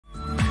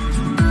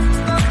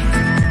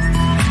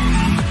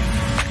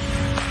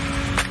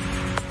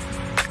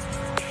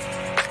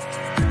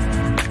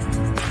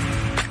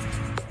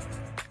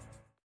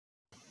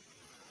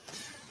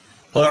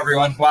Hello,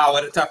 everyone. Wow,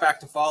 what a tough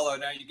act to follow.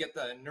 Now you get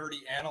the nerdy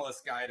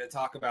analyst guy to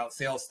talk about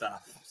sales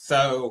stuff.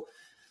 So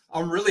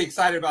I'm really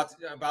excited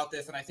about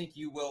this, and I think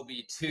you will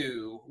be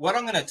too. What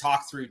I'm going to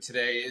talk through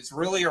today is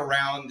really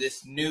around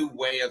this new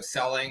way of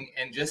selling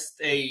and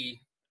just a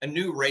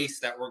new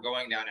race that we're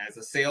going down as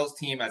a sales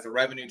team, as a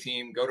revenue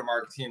team,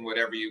 go-to-market team,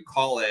 whatever you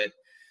call it.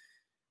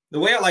 The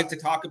way I like to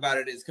talk about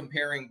it is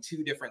comparing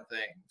two different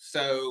things.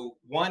 So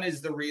one is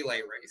the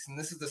relay race, and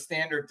this is the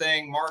standard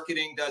thing.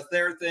 Marketing does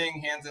their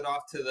thing, hands it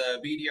off to the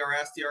BDR,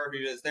 SDR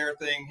who does their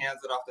thing,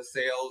 hands it off to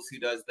sales who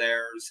does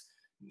theirs.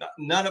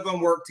 None of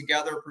them work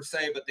together per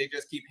se, but they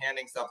just keep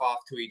handing stuff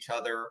off to each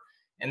other.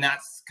 And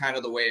that's kind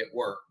of the way it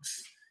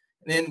works.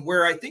 And then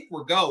where I think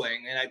we're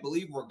going, and I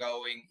believe we're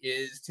going,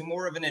 is to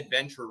more of an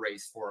adventure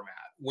race format,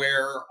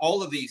 where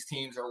all of these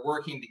teams are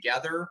working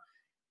together,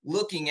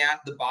 looking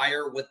at the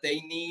buyer, what they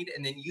need,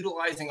 and then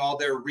utilizing all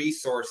their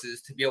resources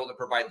to be able to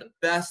provide the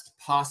best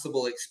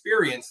possible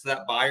experience to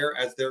that buyer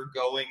as they're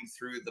going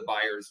through the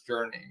buyer's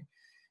journey.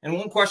 And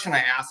one question I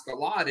ask a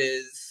lot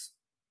is,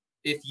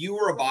 if you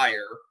were a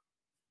buyer,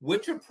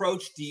 which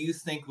approach do you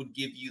think would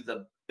give you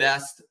the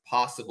best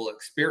possible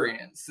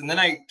experience? And then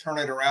I turn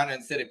it around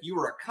and said, if you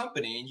were a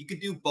company and you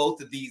could do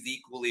both of these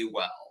equally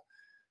well,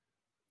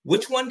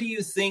 which one do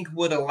you think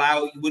would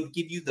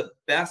give you the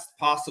best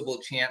possible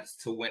chance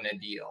to win a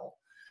deal?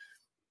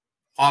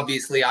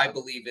 Obviously, I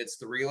believe it's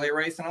the relay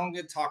race, and I'm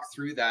going to talk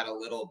through that a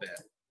little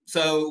bit.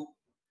 So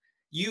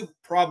you've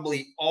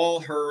probably all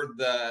heard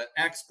the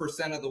X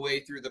percent of the way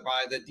through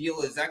the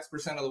deal is X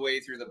percent of the way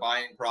through the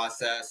buying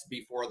process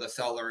before the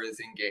seller is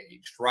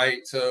engaged,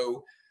 right?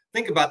 So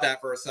think about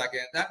that for a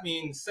second. That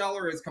means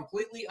seller is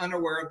completely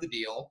unaware of the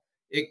deal.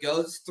 It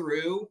goes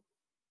through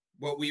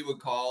what we would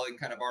call in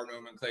kind of our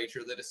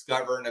nomenclature, the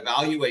discover and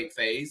evaluate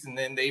phase. And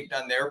then they've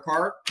done their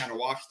part, kind of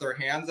wash their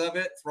hands of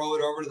it, throw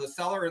it over to the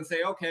seller and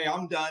say, okay,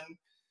 I'm done.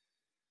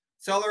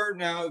 Seller,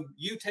 now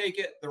you take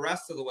it the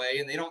rest of the way,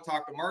 and they don't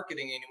talk to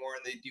marketing anymore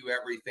and they do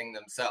everything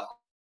themselves.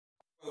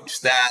 Approach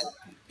that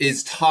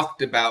is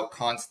talked about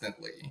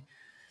constantly.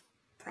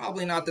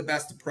 Probably not the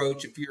best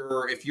approach if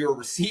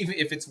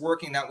it's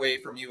working that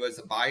way from you as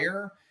a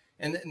buyer.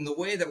 And the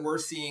way that we're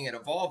seeing it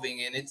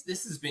evolving, and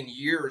this has been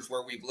years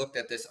where we've looked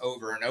at this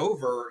over and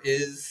over,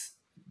 is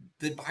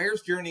the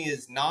buyer's journey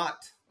is not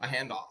a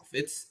handoff.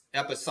 It's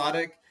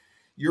episodic.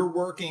 You're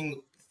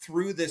working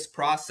through this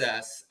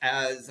process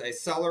as a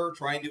seller,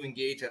 trying to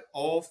engage at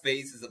all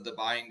phases of the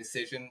buying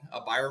decision.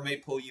 A buyer may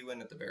pull you in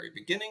at the very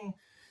beginning.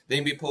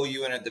 They may pull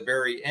you in at the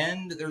very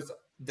end.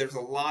 There's a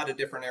lot of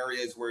different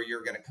areas where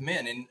you're going to come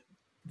in, and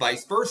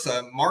vice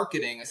versa.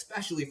 Marketing,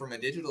 especially from a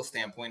digital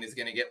standpoint, is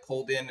going to get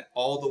pulled in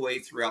all the way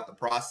throughout the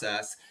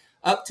process,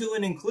 up to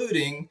and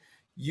including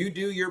you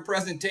do your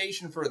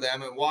presentation for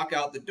them and walk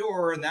out the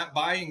door, and that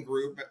buying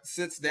group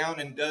sits down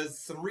and does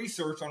some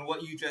research on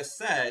what you just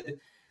said.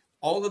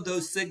 All of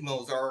those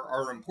signals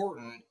are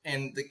important,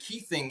 and the key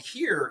thing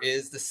here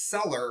is the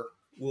seller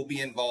will be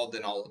involved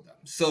in all of them.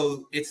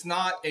 So it's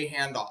not a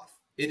handoff.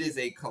 It is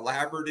a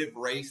collaborative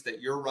race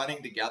that you're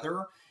running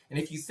together. And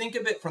if you think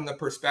of it from the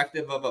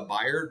perspective of a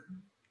buyer,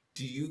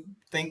 do you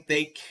think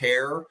they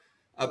care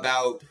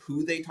about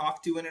who they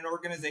talk to in an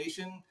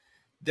organization?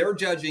 They're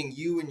judging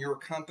you and your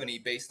company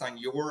based on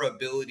your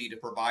ability to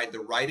provide the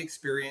right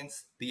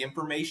experience, the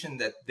information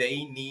that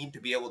they need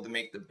to be able to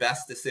make the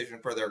best decision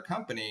for their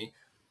company.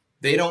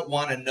 They don't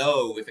want to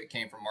know if it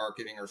came from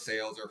marketing or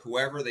sales or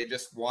whoever. They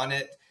just want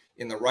it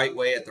in the right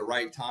way at the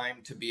right time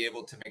to be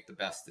able to make the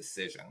best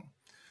decision.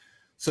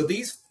 So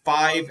these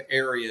 5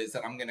 areas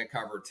that I'm going to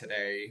cover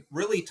today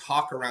really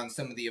talk around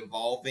some of the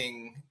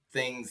evolving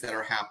things that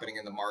are happening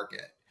in the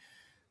market.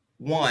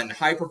 1,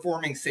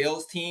 high-performing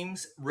sales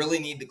teams really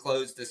need to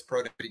close this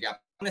productivity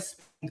gap. I'm going to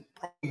spend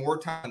probably more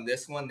time on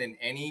this one than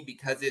any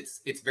because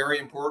it's very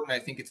important. I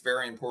think it's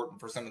very important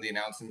for some of the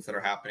announcements that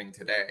are happening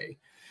today.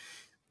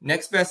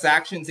 Next best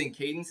actions and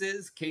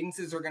cadences.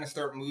 Cadences are going to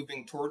start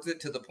moving towards it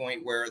to the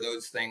point where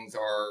those things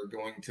are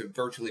going to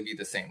virtually be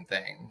the same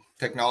thing.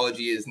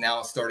 Technology is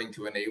now starting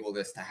to enable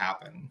this to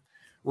happen.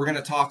 We're going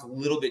to talk a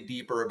little bit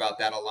deeper about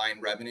that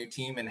aligned revenue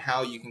team and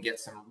how you can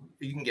get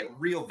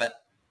real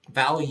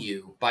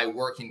value by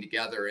working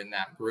together in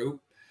that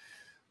group.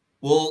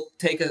 We'll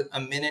take a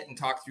minute and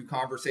talk through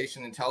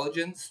conversation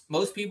intelligence.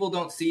 Most people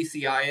don't see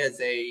CI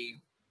as a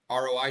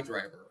ROI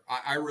driver.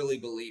 I really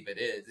believe it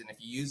is. And if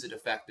you use it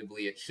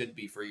effectively, it should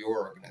be for your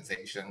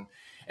organization.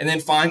 And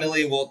then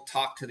finally, we'll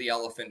talk to the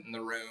elephant in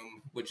the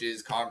room, which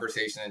is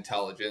conversation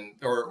intelligence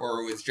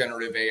or with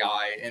generative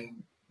AI.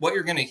 And what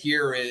you're going to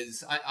hear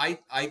is,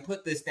 I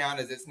put this down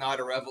as it's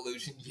not a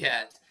revolution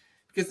yet,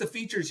 because the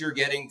features you're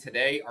getting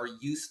today are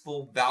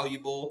useful,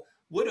 valuable,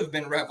 would have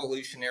been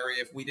revolutionary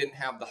if we didn't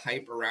have the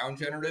hype around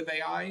generative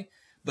AI.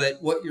 But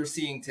what you're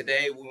seeing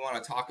today, we want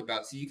to talk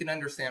about so you can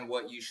understand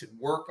what you should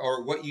work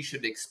or what you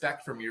should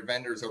expect from your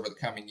vendors over the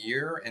coming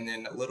year and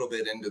then a little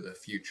bit into the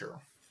future.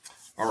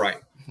 All right,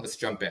 let's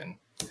jump in.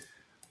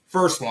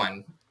 First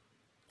one,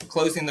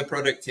 closing the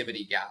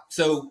productivity gap.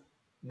 So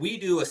we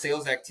do a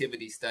sales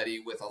activity study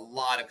with a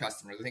lot of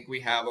customers. I think we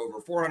have over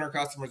 400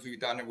 customers we've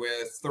done it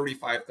with,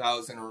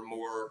 35,000 or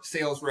more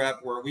sales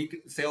reps, where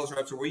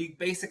we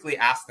basically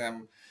ask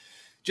them,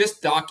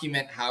 just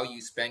document how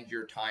you spend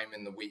your time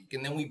in the week.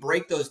 And then we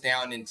break those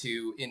down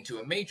into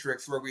a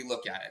matrix where we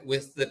look at it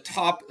with the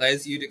top,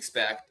 as you'd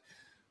expect,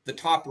 the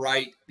top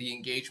right, the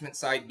engagement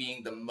side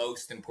being the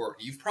most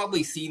important. You've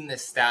probably seen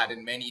this stat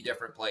in many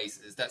different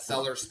places that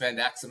sellers spend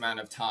X amount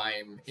of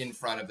time in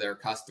front of their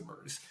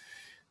customers.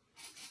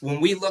 When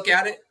we look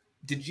at it,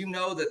 did you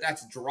know that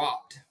that's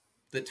dropped?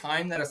 The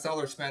time that a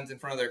seller spends in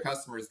front of their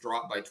customers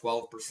dropped by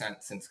 12%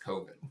 since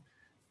COVID.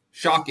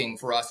 Shocking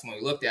for us when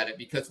we looked at it,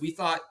 because we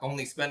thought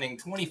only spending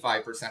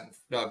 25%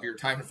 of your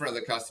time in front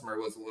of the customer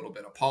was a little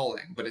bit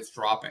appalling, but it's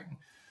dropping.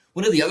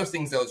 One of the other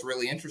things that was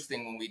really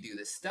interesting when we do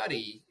this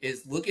study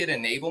is look at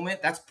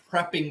enablement. That's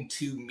prepping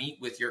to meet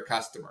with your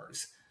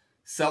customers.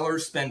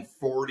 Sellers spend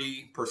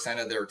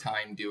 40% of their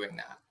time doing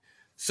that.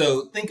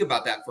 So think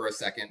about that for a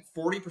second.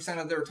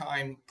 40% of their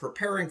time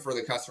preparing for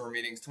the customer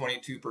meetings,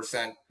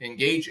 22%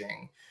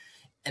 engaging,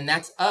 and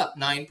that's up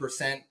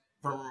 9%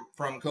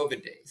 from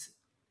COVID days.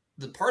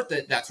 The part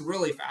that's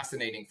really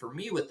fascinating for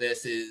me with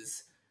this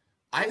is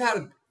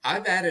I've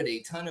added a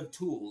ton of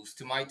tools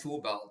to my tool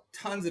belt,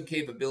 tons of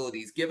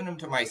capabilities, given them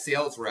to my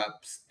sales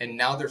reps, and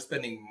now they're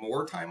spending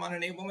more time on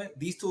enablement.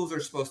 These tools are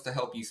supposed to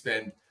help you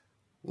spend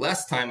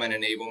less time on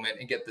enablement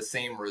and get the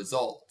same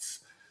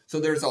results. So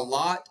there's a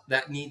lot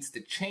that needs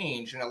to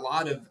change and a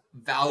lot of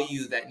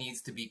value that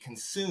needs to be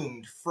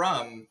consumed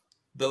from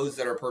those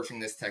that are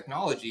purchasing this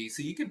technology.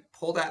 So you can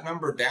pull that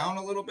number down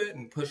a little bit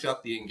and push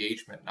up the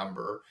engagement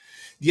number.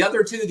 The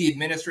other two, the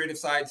administrative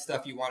side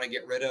stuff you want to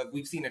get rid of,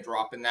 we've seen a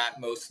drop in that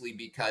mostly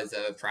because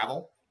of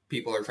travel.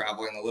 People are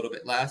traveling a little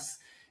bit less.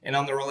 And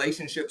on the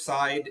relationship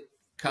side,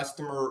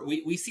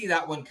 we see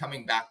that one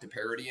coming back to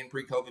parity in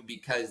pre-COVID,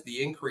 because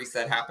the increase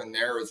that happened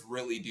there is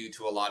really due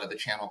to a lot of the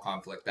channel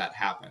conflict that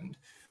happened.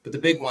 But the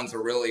big ones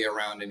are really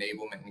around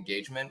enablement and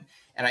engagement.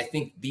 And I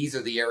think these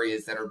are the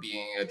areas that are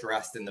being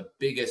addressed in the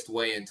biggest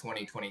way in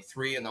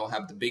 2023, and they'll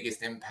have the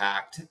biggest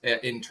impact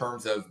in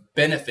terms of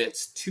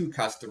benefits to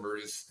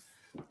customers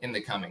in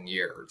the coming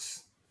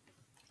years.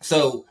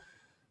 So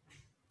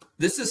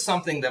this is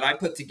something that I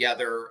put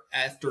together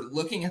after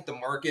looking at the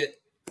market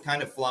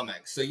kind of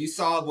flummoxed. So you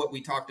saw what we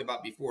talked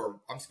about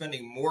before. I'm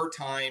spending more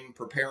time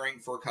preparing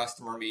for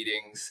customer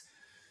meetings,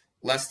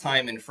 less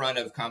time in front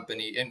of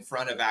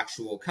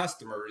actual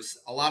customers.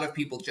 A lot of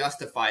people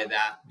justify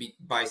that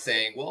by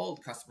saying, well,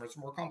 the customers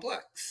are more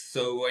complex,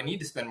 so I need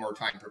to spend more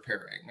time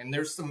preparing. And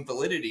there's some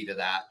validity to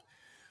that.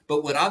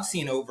 But what I've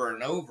seen over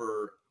and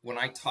over when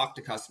I talk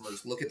to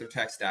customers, look at their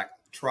tech stack,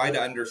 try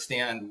to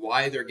understand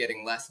why they're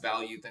getting less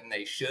value than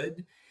they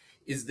should,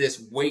 is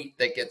this weight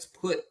that gets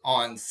put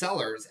on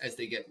sellers as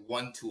they get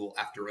one tool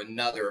after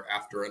another,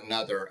 after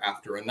another,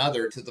 after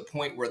another, to the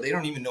point where they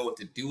don't even know what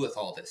to do with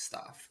all this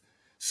stuff.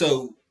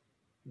 So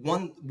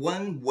one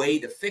way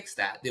to fix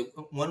that,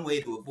 one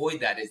way to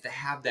avoid that, is to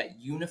have that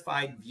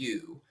unified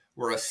view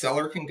where a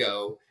seller can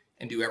go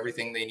and do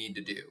everything they need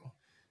to do,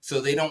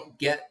 so they don't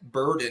get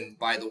burdened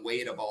by the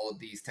weight of all of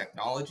these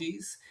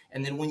technologies.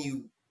 And then when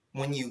you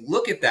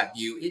look at that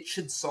view, it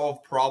should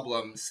solve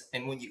problems,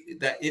 and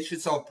it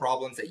should solve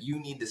problems that you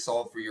need to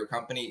solve for your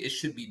company. It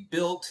should be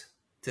built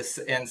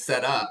and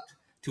set up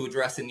to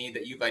address a need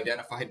that you've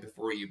identified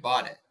before you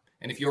bought it.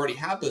 And if you already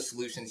have those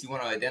solutions, you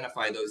want to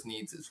identify those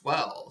needs as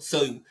well.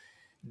 So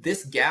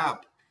this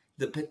gap,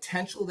 the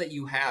potential that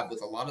you have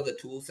with a lot of the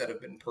tools that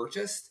have been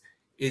purchased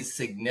is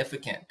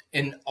significant.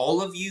 And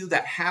all of you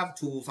that have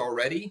tools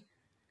already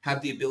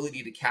have the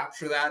ability to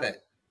capture that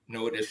at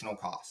no additional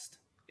cost.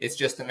 It's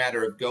just a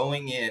matter of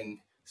going in,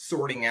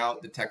 sorting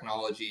out the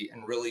technology,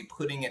 and really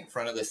putting it in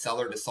front of the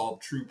seller to solve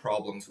true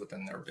problems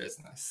within their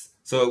business.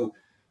 So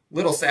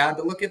little sad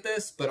to look at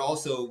this, but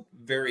also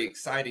very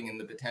exciting in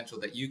the potential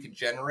that you could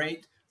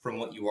generate from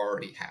what you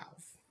already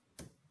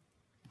have.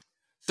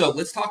 So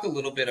let's talk a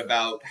little bit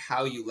about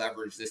how you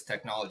leverage this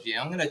technology.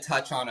 I'm going to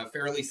touch on a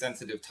fairly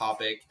sensitive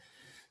topic,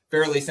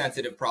 fairly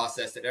sensitive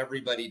process that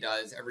everybody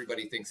does,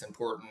 everybody thinks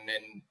important,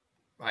 and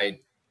I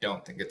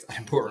don't think it's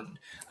important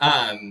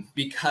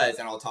because,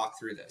 and I'll talk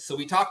through this. So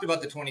we talked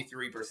about the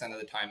 23% of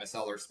the time a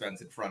seller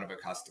spends in front of a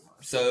customer.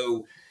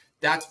 So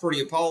that's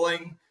pretty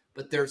appalling.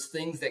 But there's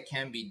things that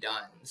can be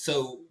done.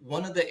 So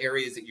one of the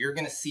areas that you're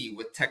going to see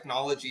with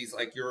technologies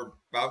like you're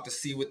about to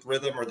see with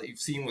Rhythm, or that you've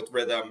seen with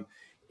Rhythm,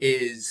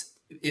 is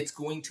it's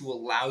going to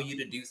allow you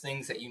to do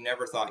things that you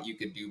never thought you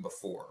could do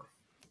before.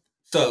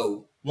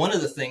 So one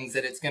of the things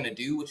that it's going to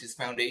do, which is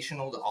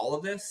foundational to all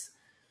of this,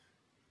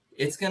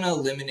 it's going to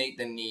eliminate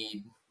the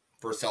need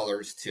for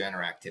sellers to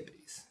enter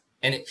activities.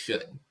 And it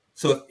should.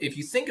 So if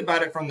you think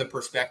about it from the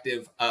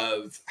perspective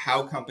of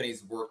how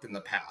companies worked in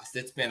the past,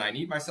 it's been, I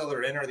need my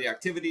seller to enter the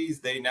activities.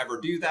 They never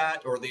do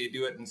that, or they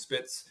do it in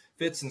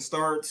fits and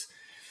starts.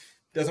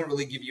 Doesn't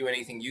really give you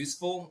anything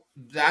useful.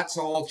 That's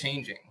all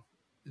changing.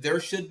 There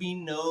should be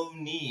no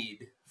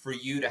need for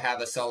you to have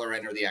a seller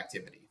enter the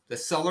activity. The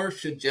seller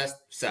should just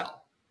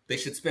sell. They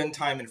should spend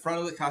time in front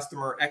of the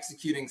customer,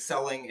 executing,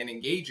 selling, and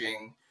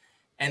engaging.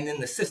 And then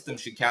the system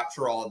should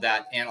capture all of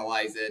that,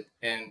 analyze it,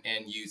 and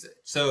use it.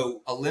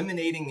 So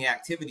eliminating the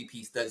activity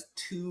piece does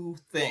two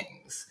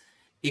things.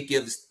 It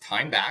gives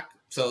time back,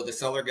 so the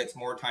seller gets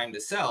more time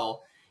to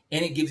sell,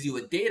 and it gives you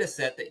a data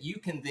set that you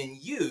can then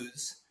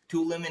use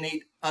to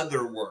eliminate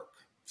other work.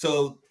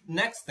 So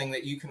next thing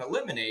that you can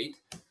eliminate,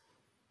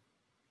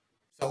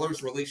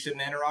 sellers really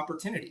shouldn't enter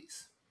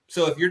opportunities.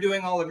 So if you're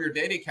doing all of your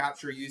data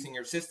capture using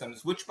your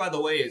systems, which by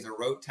the way is a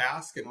rote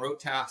task, and rote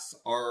tasks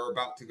are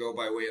about to go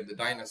by way of the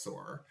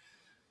dinosaur,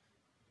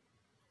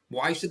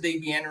 why should they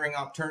be entering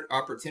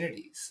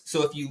opportunities?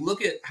 So if you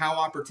look at how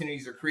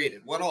opportunities are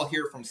created, what I'll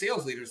hear from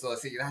sales leaders, they'll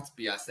say, that's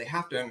BS. They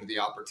have to enter the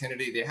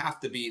opportunity. They have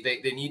to be,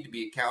 they need to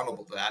be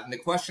accountable to that. And the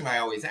question I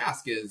always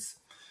ask is,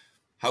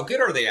 how good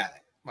are they at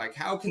it? Like,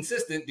 how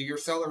consistent do your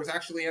sellers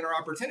actually enter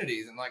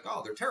opportunities? And like,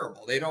 oh, they're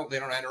terrible. They don't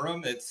enter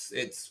them.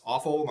 It's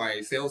awful.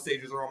 My sales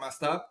stages are all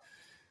messed up.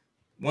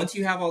 Once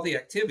you have all the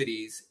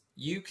activities,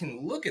 you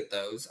can look at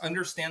those,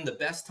 understand the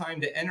best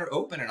time to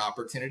open an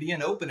opportunity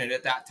and open it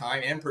at that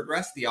time and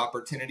progress the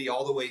opportunity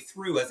all the way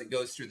through as it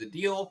goes through the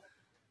deal.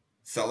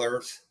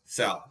 Sellers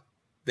sell.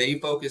 They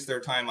focus their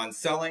time on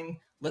selling.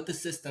 Let the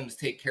systems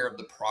take care of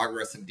the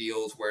progress of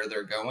deals, where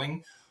they're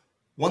going.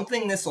 One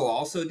thing this will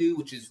also do,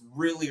 which is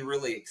really,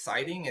 really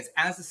exciting, is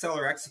as the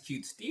seller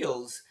executes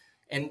deals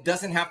and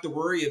doesn't have to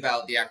worry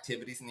about the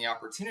activities and the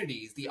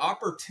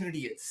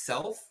opportunity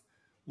itself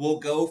will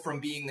go from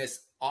being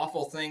this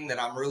awful thing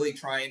that I'm really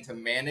trying to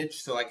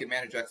manage so I can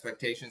manage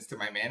expectations to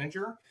my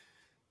manager,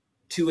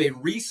 to a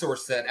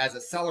resource that as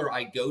a seller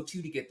I go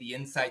to get the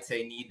insights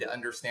I need to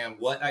understand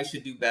what I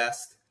should do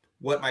best,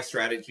 what my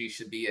strategy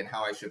should be, and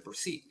how I should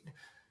proceed.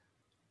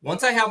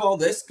 Once I have all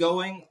this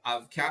going,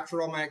 I've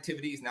captured all my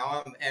activities.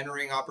 Now I'm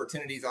entering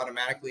opportunities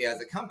automatically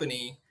as a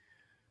company.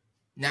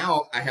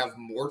 Now I have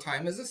more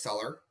time as a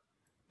seller,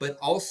 but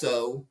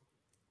also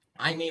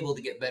I'm able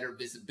to get better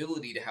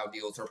visibility to how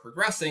deals are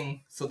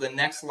progressing. So the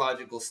next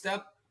logical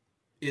step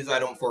is I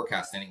don't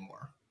forecast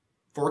anymore.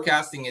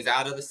 Forecasting is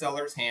out of the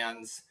seller's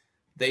hands.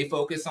 They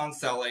focus on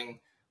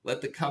selling.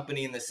 Let the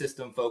company and the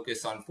system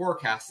focus on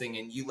forecasting,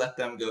 and you let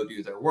them go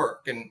do their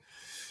work. And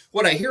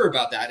what I hear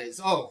about that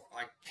is, oh,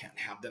 I can't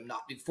have them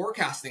not do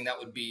forecasting. That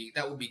would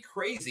be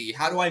crazy.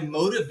 How do I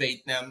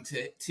motivate them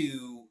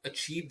to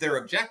achieve their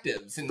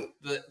objectives? And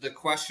the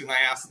question I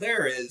ask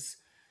there is,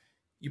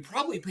 you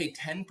probably pay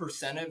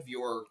 10% of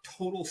your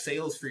total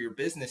sales for your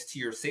business to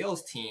your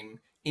sales team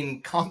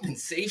in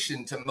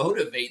compensation to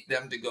motivate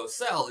them to go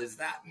sell. Is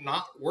that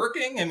not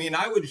working? I mean,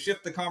 I would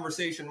shift the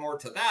conversation more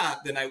to that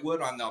than I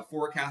would on the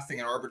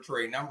forecasting an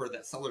arbitrary number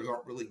that sellers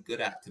aren't really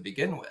good at to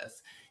begin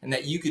with, and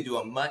that you could do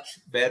a much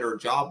better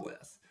job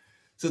with.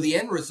 So the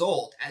end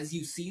result, as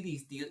you see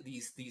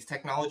these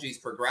technologies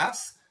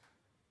progress,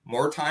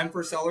 more time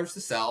for sellers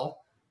to sell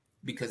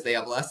because they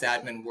have less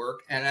admin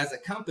work, and as a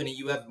company,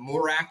 you have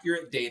more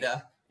accurate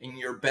data, and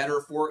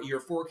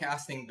you're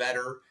forecasting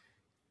better.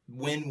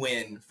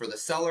 Win-win for the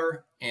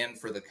seller and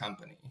for the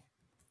company.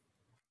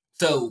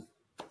 So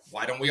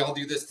why don't we all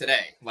do this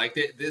today? Like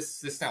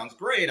this sounds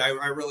great. I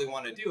really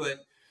want to do it.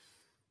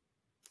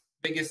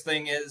 Biggest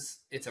thing is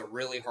it's a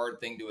really hard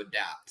thing to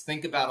adapt.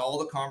 Think about all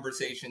the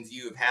conversations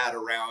you have had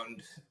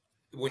around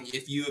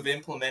if you have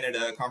implemented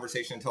a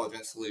conversation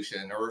intelligence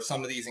solution or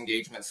some of these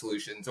engagement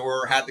solutions,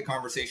 or had the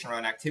conversation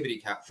around activity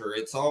capture.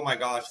 It's, oh my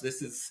gosh,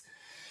 this is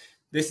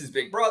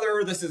Big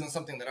Brother. This isn't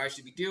something that I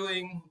should be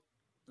doing.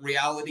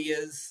 Reality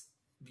is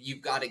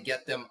you've got to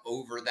get them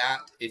over that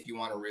if you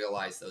want to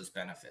realize those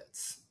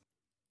benefits.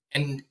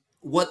 And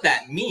what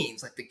that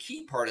means, like the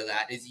key part of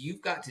that, is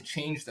you've got to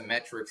change the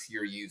metrics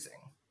you're using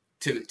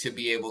to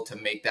be able to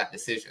make that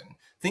decision.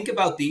 Think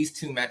about these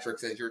two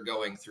metrics as you're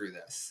going through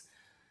this.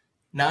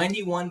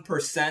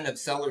 91% of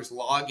sellers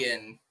log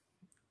in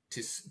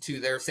to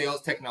their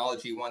sales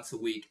technology once a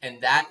week,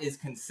 and that is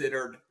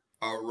considered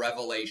a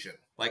revelation,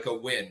 like a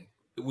win.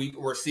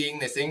 We're seeing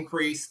this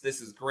increase.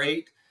 This is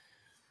great.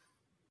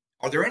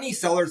 Are there any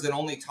sellers that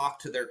only talk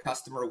to their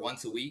customer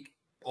once a week?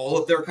 All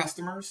of their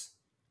customers?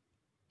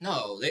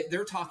 No,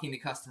 they're talking to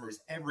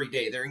customers every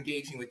day. They're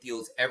engaging with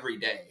deals every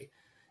day.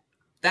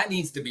 That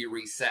needs to be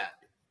reset.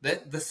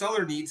 The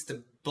seller needs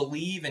to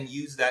believe and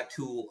use that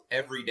tool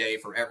every day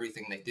for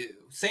everything they do.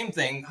 Same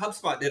thing,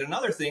 HubSpot did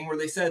another thing where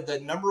they said the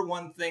number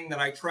one thing that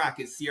I track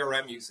is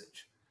CRM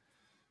usage.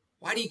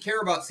 Why do you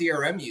care about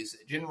CRM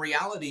usage? In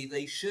reality,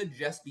 they should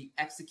just be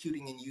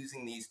executing and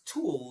using these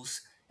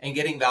tools and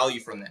getting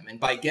value from them. And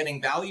by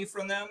getting value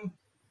from them,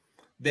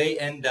 they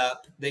end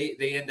up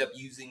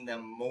using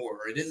them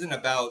more. It isn't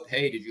about,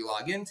 hey, did you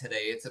log in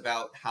today? It's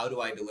about, how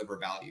do I deliver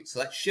value? So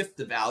that shift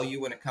the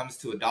value when it comes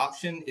to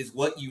adoption is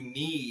what you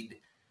need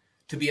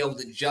to be able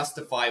to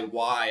justify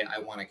why I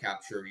want to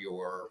capture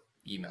your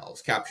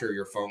emails, capture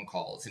your phone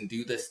calls, and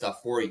do this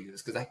stuff for you.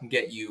 Is because I can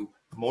get you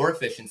more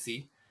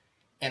efficiency,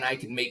 and I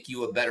can make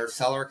you a better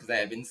seller because I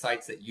have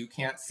insights that you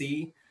can't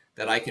see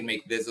that I can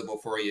make visible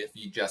for you if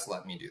you just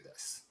let me do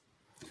this.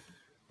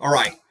 All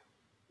right.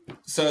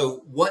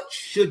 So what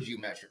should you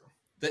measure?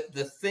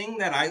 The thing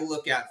that I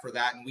look at for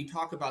that, and we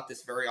talk about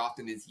this very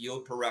often, is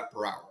yield per rep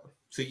per hour.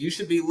 So you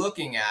should be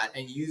looking at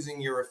and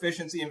using your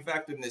efficiency and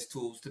effectiveness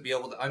tools to be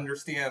able to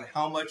understand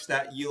how much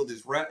that yield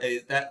is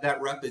that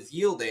rep is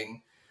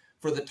yielding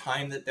for the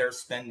time that they're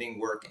spending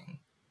working.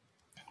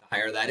 The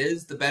higher that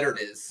is, the better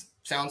it is.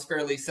 Sounds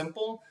fairly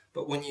simple,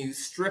 but when you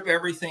strip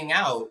everything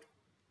out,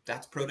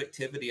 that's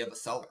productivity of a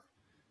seller.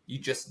 You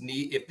just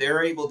need, if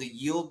they're able to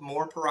yield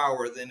more per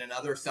hour than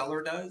another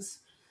seller does,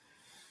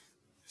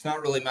 it's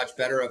not really much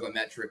better of a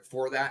metric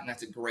for that. And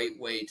that's a great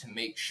way to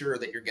make sure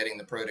that you're getting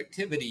the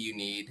productivity you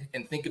need.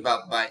 And think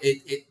about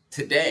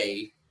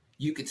today,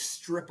 you could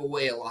strip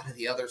away a lot of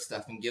the other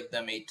stuff and give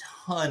them a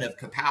ton of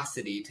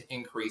capacity to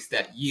increase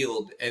that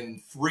yield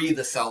and free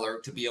the seller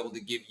to be able to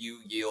give you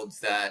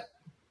yields that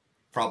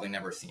probably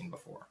never seen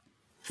before.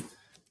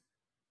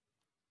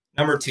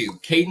 Number 2,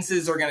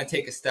 cadences are going to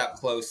take a step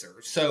closer.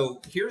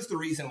 So here's the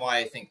reason why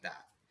I think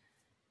that.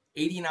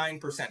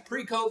 89%.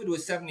 Pre-COVID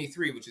was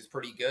 73, which is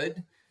pretty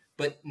good.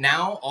 But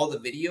now all the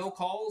video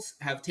calls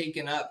have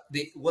taken up,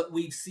 what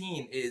we've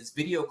seen is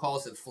video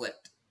calls have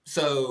flipped.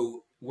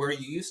 So where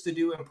you used to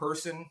do in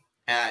person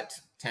at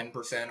 10%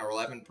 or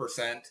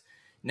 11%,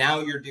 now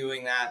you're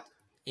doing that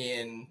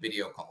in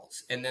video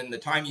calls. And then the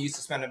time you used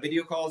to spend on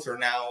video calls are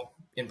now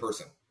in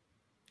person.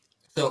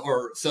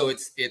 So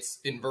it's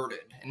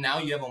inverted. And now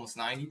you have almost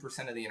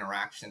 90% of the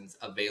interactions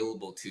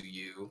available to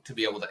you to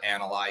be able to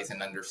analyze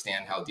and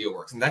understand how a deal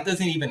works. And that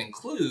doesn't even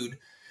include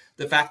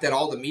the fact that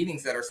all the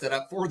meetings that are set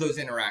up for those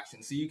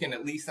interactions, so you can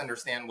at least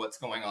understand what's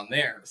going on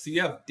there. So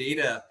you have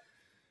data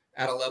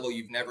at a level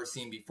you've never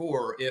seen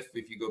before. If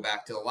you go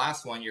back to the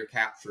last one, you're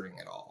capturing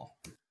it all.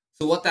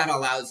 So what that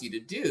allows you to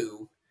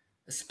do,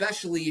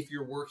 especially if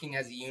you're working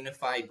as a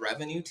unified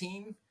revenue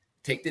team,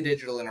 take the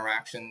digital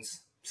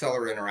interactions,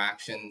 seller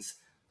interactions.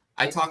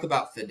 I talk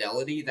about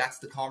fidelity. That's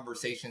the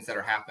conversations that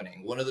are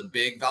happening. One of the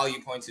big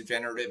value points of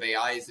generative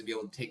AI is to be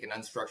able to take an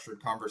unstructured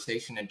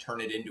conversation and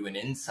turn it into an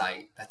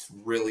insight that's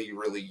really,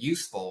 really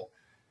useful.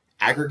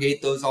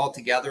 Aggregate those all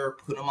together,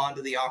 put them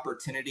onto the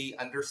opportunity,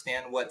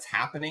 understand what's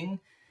happening.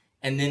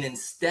 And then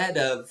instead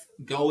of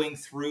going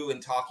through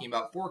and talking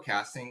about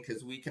forecasting,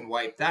 because we can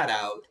wipe that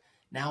out,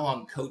 now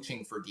I'm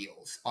coaching for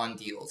deals,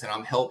 and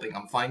I'm helping.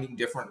 I'm finding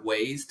different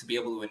ways to be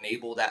able to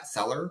enable that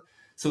seller.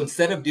 So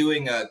instead of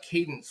doing a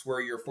cadence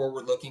where you're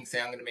forward-looking, say,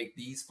 I'm going to make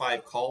these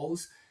 5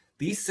 calls,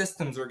 these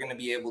systems are going to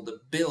be able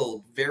to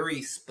build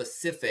very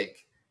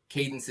specific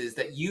cadences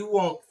that you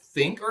won't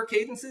think are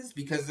cadences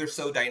because they're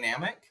so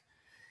dynamic,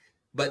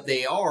 but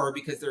they are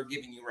because they're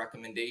giving you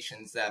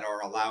recommendations that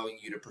are allowing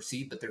you to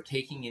proceed, but they're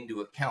taking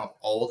into account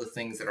all the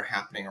things that are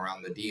happening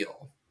around the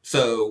deal.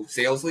 So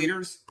sales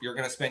leaders, you're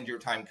going to spend your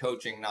time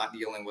coaching, not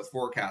dealing with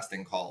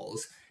forecasting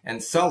calls.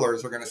 And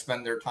sellers are going to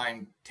spend their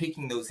time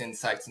taking those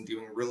insights and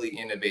doing really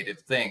innovative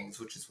things,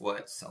 which is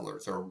what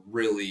sellers are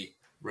really,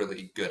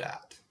 really good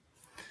at.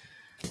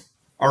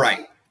 All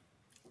right.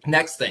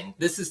 Next thing,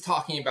 this is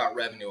talking about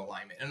revenue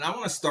alignment. And I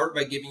want to start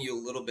by giving you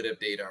a little bit of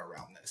data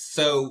around this.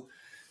 So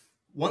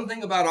one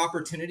thing about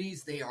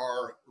opportunities, they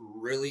are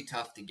really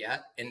tough to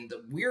get. And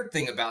the weird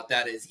thing about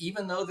that is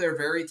even though they're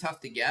very tough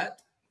to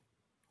get,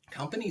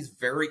 companies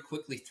very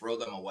quickly throw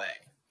them away.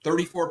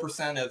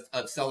 34%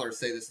 of sellers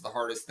say this is the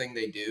hardest thing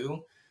they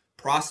do.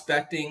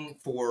 Prospecting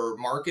for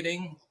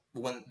marketing,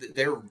 when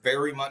they're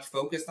very much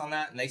focused on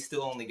that, and they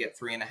still only get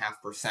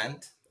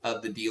 3.5%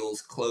 of the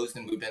deals closed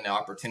and moved into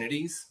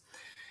opportunities.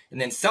 And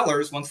then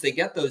sellers, once they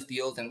get those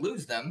deals and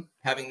lose them,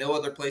 having no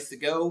other place to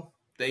go,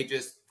 they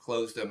just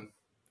close them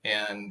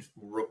and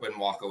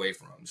walk away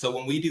from them. So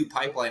when we do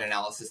pipeline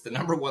analysis, the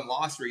number 1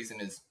 loss reason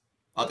is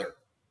other.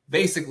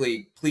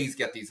 Basically, please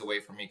get these away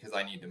from me because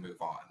I need to move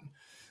on,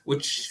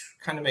 which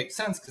kind of makes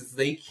sense because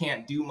they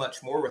can't do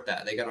much more with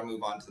that. They got to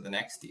move on to the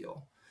next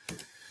deal.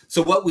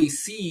 So what we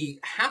see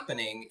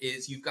happening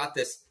is you've got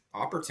this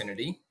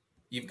opportunity.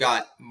 You've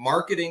got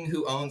marketing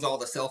who owns all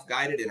the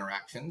self-guided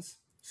interactions,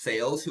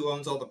 sales who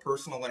owns all the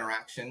personal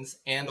interactions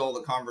and all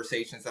the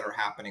conversations that are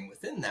happening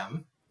within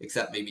them,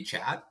 except maybe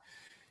chat.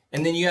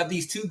 And then you have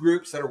these 2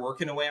 groups that are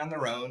working away on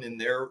their own in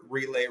their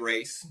relay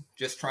race,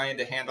 just trying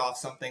to hand off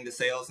something to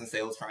sales and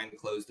sales trying to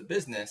close the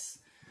business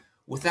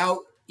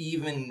without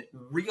even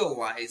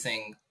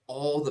realizing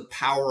all the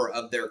power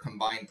of their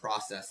combined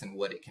process and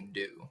what it can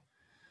do.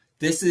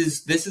 This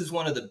is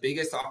one of the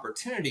biggest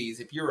opportunities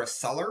if you're a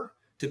seller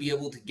to be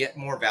able to get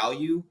more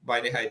value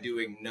by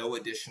doing no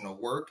additional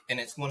work. And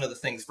it's one of the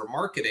things for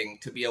marketing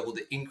to be able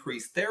to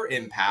increase their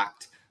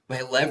impact by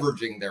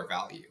leveraging their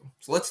value.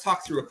 So let's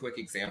talk through a quick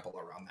example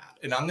around that.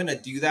 And I'm going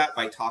to do that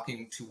by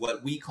talking to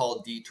what we call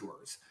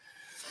detours.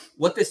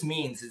 What this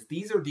means is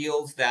these are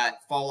deals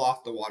that fall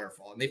off the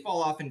waterfall, and they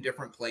fall off in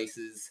different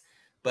places,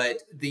 but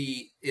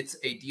it's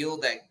a deal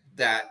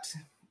that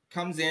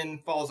comes in,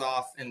 falls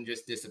off, and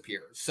just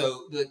disappears.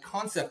 So the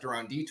concept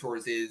around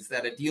detours is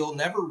that a deal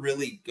never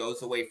really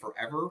goes away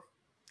forever,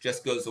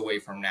 just goes away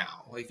from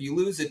now. If you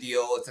lose a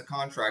deal, it's a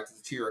contract,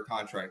 it's a 2-year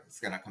contract, it's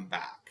going to come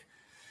back.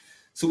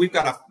 So we've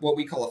got what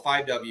we call a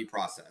 5W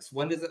process.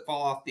 When does it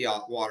fall off the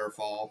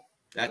waterfall?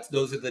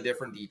 Those are the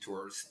different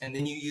detours. And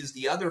then you use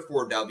the other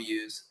 4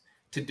 W's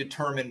to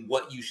determine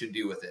what you should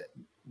do with it.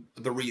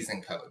 The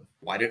reason code.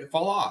 Why did it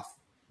fall off?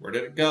 Where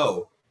did it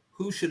go?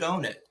 Who should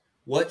own it?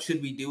 What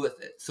should we do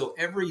with it? So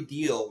every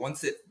deal,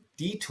 once it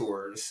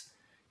detours,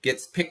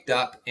 gets picked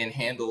up and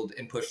handled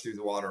and pushed through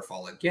the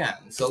waterfall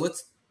again. So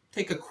let's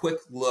take a quick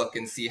look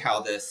and see how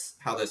this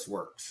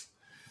works.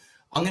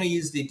 I'm going to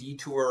use the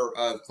detour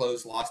of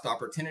closed lost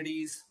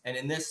opportunities. And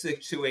in this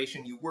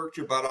situation, you worked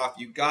your butt off,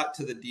 you got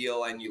to the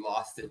deal, and you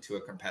lost it to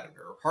a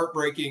competitor.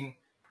 Heartbreaking,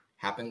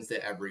 happens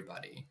to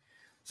everybody.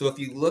 So if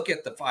you look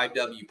at the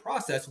 5W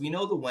process, we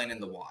know the when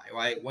and the why,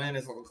 right? When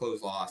is a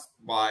closed loss,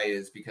 why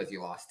is because you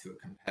lost to a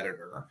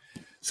competitor.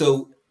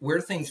 So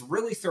where things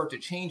really start to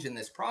change in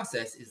this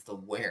process is the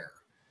where.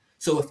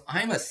 So if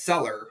I'm a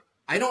seller,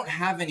 I don't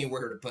have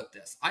anywhere to put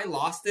this. I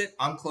lost it,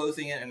 I'm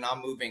closing it, and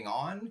I'm moving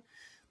on.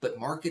 But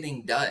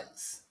marketing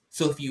does.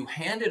 So if you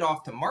hand it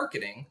off to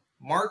marketing,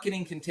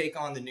 marketing can take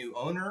on the new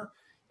owner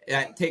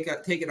and take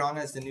it on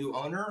as the new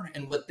owner.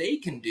 And what they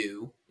can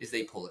do is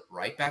they pull it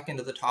right back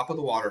into the top of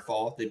the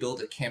waterfall. They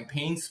build a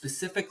campaign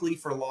specifically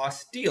for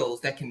lost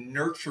deals that can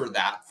nurture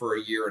that for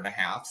 1.5 years.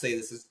 Say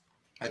this is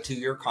a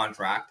 2-year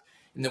contract.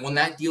 And then when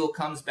that deal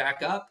comes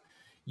back up,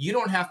 you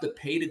don't have to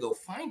pay to go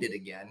find it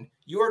again.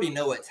 You already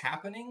know what's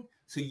happening.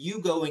 So you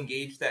go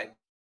engage that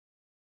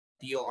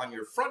deal on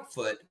your front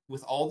foot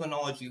with all the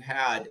knowledge you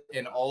had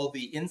and all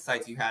the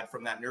insights you had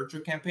from that nurture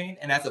campaign.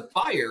 And as a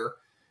buyer,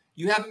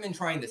 you haven't been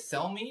trying to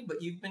sell me,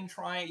 but you've been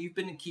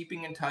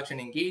keeping in touch and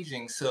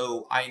engaging.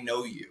 So I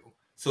know you.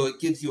 So it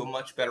gives you a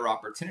much better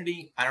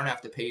opportunity. I don't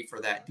have to pay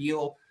for that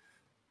deal.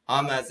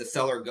 I'm as a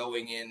seller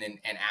going in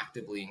and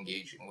actively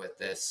engaging with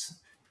this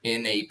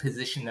in a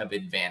position of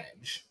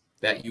advantage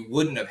that you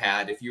wouldn't have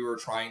had if you were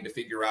trying to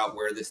figure out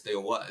where this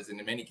deal was. And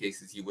in many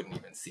cases, you wouldn't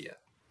even see it.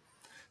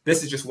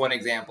 This is just one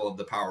example of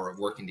the power of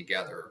working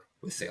together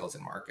with sales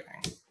and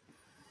marketing.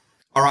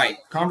 All right,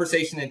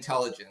 conversation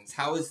intelligence.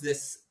 How is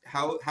this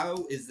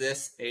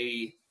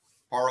a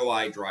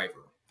ROI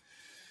driver?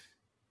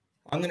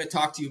 I'm going to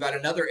talk to you about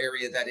another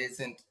area that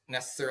isn't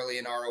necessarily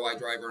an ROI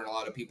driver in a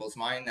lot of people's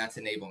mind. That's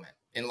enablement.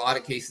 In a lot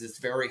of cases, it's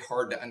very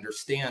hard to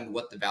understand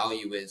what the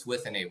value is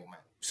with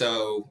enablement.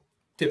 So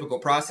typical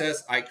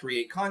process, I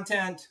create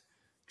content,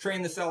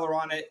 train the seller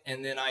on it,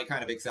 and then I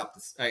kind of accept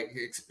this. I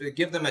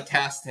give them a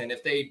test, and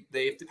if they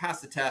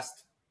pass the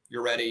test,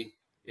 you're ready,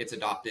 it's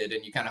adopted,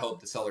 and you kind of hope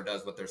the seller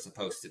does what they're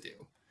supposed to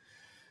do.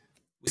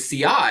 With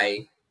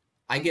CI,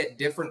 I get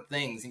different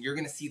things, and you're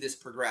going to see this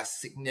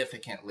progress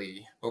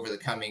significantly over the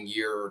coming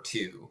year or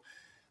two.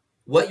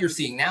 What you're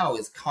seeing now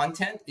is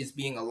content is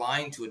being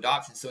aligned to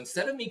adoption. So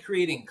instead of me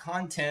creating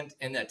content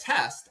in a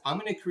test, I'm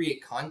going to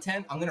create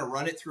content, I'm going to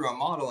run it through a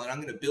model, and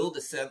I'm going to build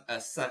a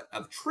set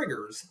of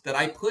triggers that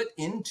I put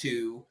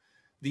into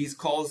these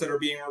calls that are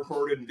being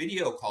recorded and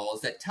video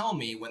calls that tell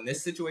me when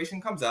this situation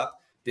comes up,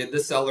 did the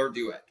seller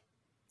do it?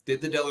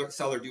 Did the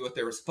seller do what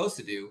they were supposed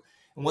to do?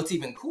 And what's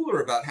even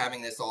cooler about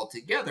having this all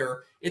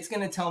together, it's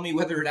going to tell me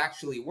whether it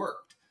actually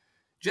worked.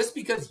 Just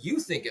because you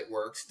think it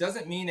works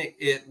doesn't mean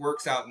it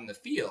works out in the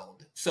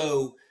field.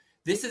 So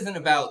this isn't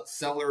about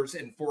sellers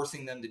and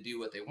forcing them to do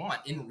what they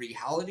want. In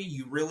reality,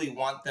 you really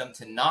want them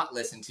to not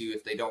listen to you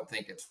if they don't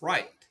think it's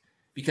right,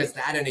 because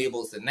that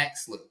enables the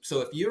next loop.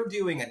 So if you're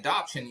doing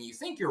adoption and you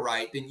think you're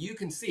right, then you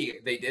can see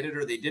they did it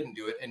or they didn't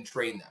do it and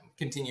train them,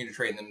 continue to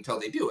train them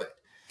until they do it.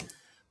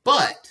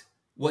 But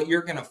what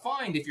you're going to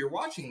find if you're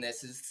watching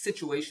this is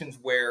situations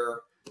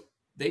where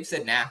they've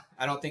said, nah,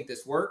 I don't think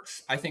this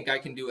works. I think I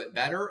can do it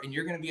better. And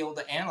you're going to be able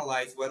to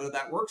analyze whether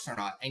that works or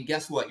not. And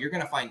guess what? You're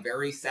going to find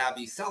very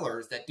savvy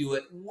sellers that do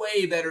it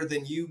way better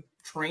than you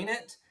train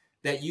it,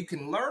 that you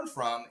can learn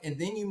from. And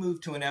then you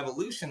move to an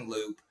evolution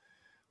loop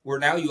where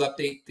now you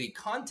update the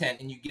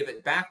content and you give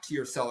it back to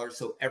your sellers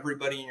so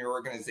everybody in your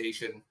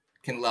organization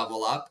can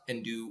level up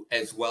and do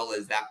as well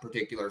as that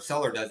particular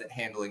seller does at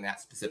handling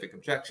that specific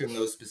objection,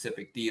 those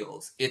specific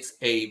deals. It's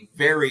a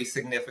very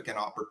significant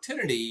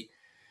opportunity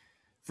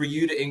for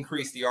you to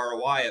increase the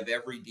ROI of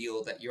every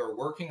deal that you're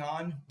working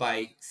on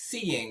by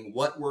seeing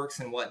what works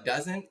and what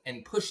doesn't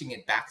and pushing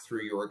it back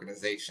through your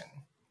organization.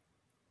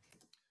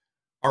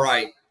 All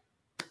right,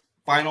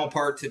 final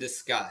part to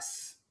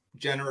discuss,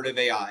 generative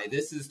AI.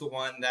 This is the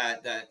one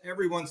that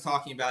everyone's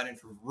talking about and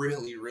for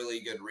really,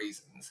 really good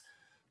reasons.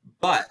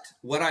 But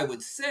what I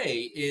would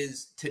say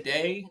is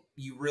today,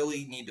 you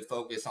really need to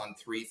focus on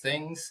 3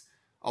 things.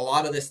 A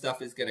lot of this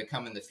stuff is going to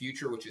come in the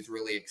future, which is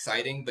really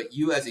exciting. But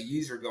you as a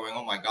user going,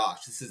 oh my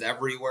gosh, this is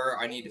everywhere.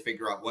 I need to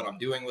figure out what I'm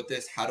doing with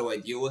this. How do I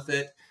deal with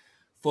it?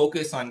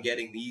 Focus on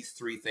getting these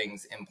 3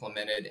 things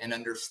implemented and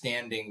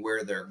understanding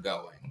where they're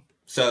going.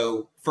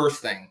 So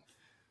first thing,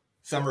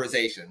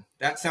 summarization.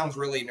 That sounds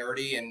really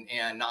nerdy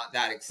and not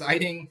that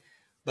exciting.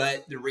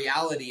 But the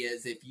reality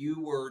is if you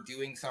were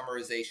doing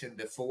summarization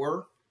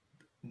before,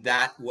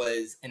 that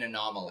was an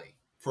anomaly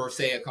for,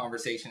 say, a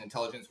conversation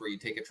intelligence where you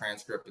take a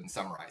transcript and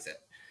summarize it.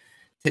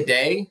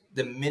 Today,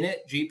 the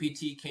minute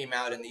GPT came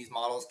out and these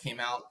models came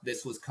out,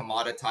 this was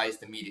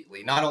commoditized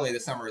immediately. Not only the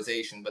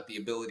summarization, but the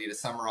ability to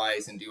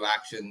summarize and do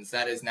actions.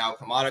 That is now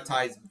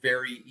commoditized,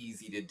 very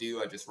easy to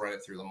do. I just run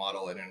it through the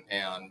model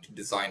and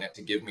design it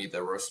to give me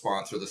the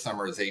response or the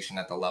summarization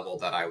at the level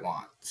that I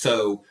want.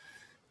 So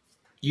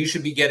you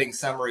should be getting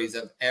summaries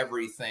of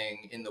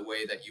everything in the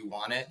way that you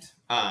want it.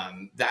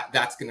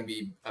 That's going to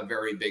be a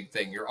very big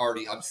thing.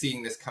 I'm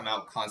seeing this come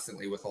out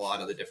constantly with a lot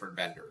of the different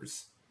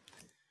vendors.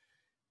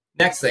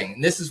 Next thing,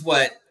 and this is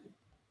what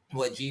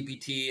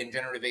GPT and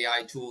generative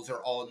AI tools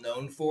are all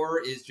known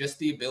for, is just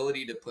the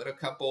ability to put a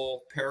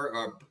couple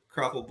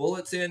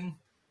bullets in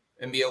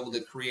and be able to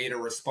create a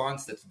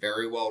response that's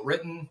very well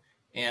written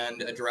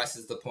and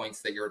addresses the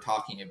points that you're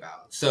talking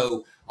about.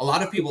 So a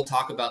lot of people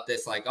talk about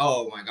this like,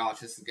 oh my gosh,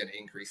 this is going to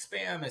increase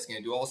spam, it's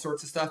going to do all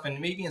sorts of stuff, and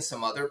maybe in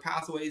some other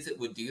pathways it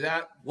would do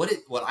that. What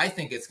I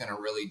think it's going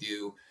to really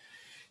do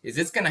is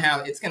it's going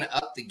to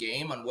up the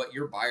game on what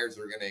your buyers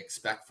are going to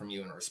expect from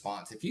you in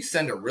response. If you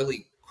send a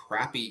really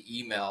crappy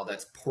email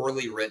that's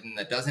poorly written,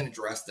 that doesn't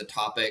address the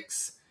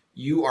topics,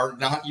 you are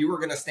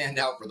going to stand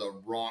out for the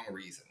wrong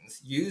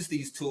reasons. You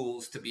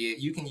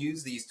can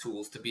use these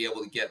tools to be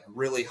able to get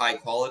really high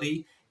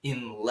quality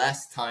in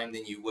less time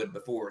than you would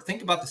before.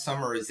 Think about the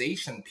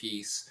summarization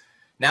piece.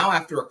 Now,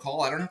 after a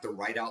call, I don't have to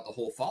write out the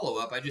whole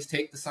follow-up. I just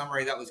take the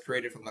summary that was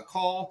created from the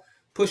call,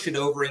 push it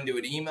over into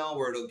an email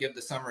where it'll give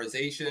the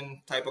summarization,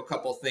 type a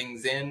couple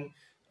things in,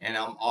 and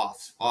I'm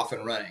off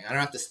and running. I don't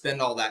have to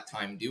spend all that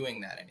time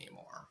doing that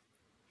anymore.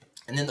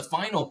 And then the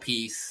final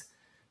piece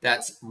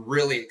that's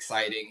really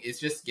exciting is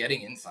just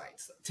getting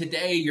insights.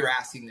 Today, you're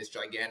asking this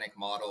gigantic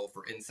model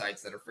for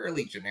insights that are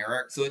fairly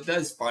generic. So it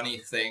does funny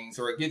things,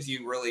 or it gives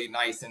you really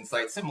nice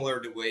insights, similar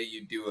to the way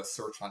you do a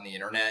search on the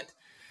internet.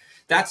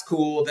 That's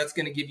cool. That's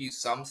going to give you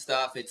some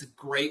stuff. It's a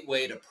great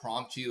way to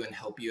prompt you and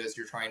help you as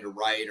you're trying to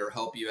write, or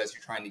help you as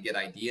you're trying to get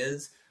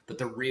ideas. But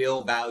the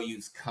real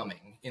value's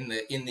coming. In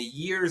the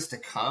years to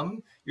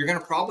come, you're going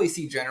to probably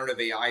see generative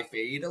AI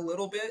fade a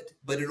little bit,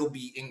 but it'll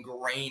be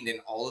ingrained in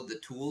all of the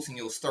tools, and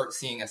you'll start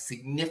seeing a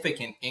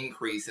significant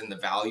increase in the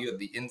value of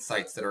the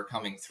insights that are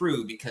coming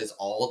through, because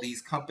all of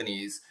these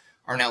companies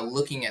are now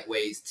looking at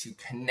ways to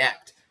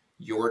connect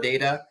your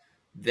data,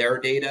 their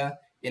data,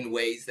 in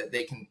ways that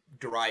they can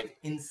derive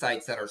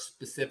insights that are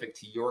specific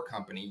to your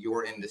company,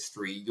 your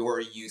industry, your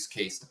use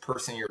case, the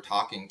person you're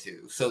talking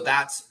to. So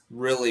that's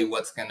really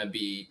what's going to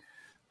be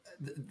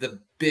the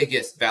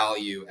biggest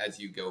value as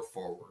you go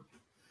forward.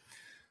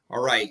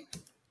 All right,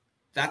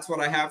 that's what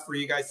I have for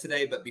you guys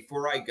today. But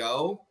before I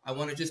go, I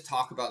want to just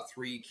talk about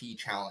 3 key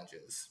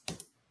challenges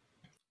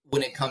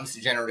when it comes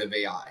to generative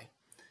AI.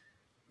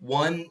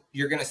 One,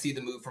 you're going to see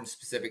the move from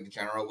specific to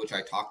general, which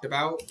I talked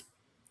about.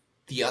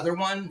 The other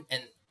one,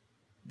 and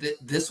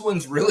this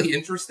one's really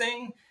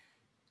interesting,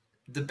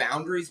 the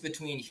boundaries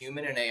between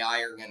human and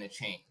AI are going to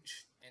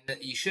change, and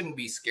that you shouldn't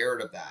be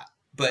scared of that,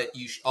 but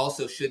you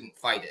also shouldn't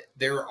fight it.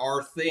 There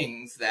are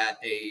things that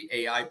a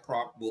AI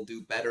prompt will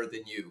do better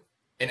than you,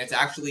 and it's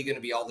actually going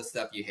to be all the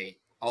stuff you hate.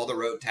 All the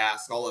rote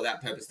tasks, all of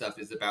that type of stuff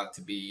is about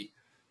to be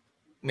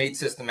made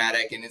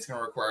systematic, and it's going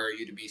to require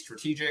you to be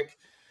strategic.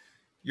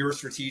 Your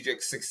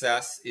strategic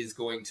success is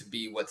going to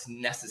be what's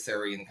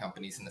necessary in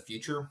companies in the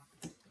future.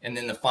 And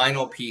then the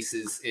final piece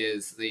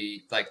is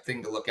the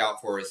thing to look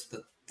out for is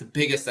the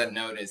biggest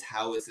unknown is,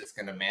 how is this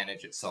going to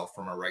manage itself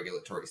from a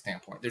regulatory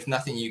standpoint? There's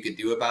nothing you could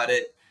do about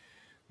it,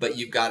 but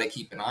you've got to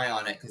keep an eye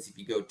on it, because if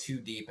you go too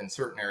deep in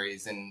certain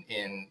areas, and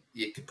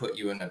it could put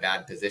you in a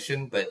bad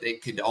position, but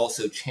it could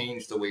also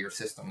change the way your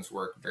systems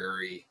work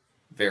very,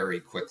 very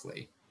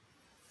quickly.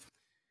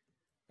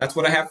 That's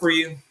what I have for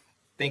you.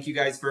 Thank you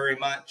guys very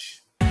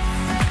much.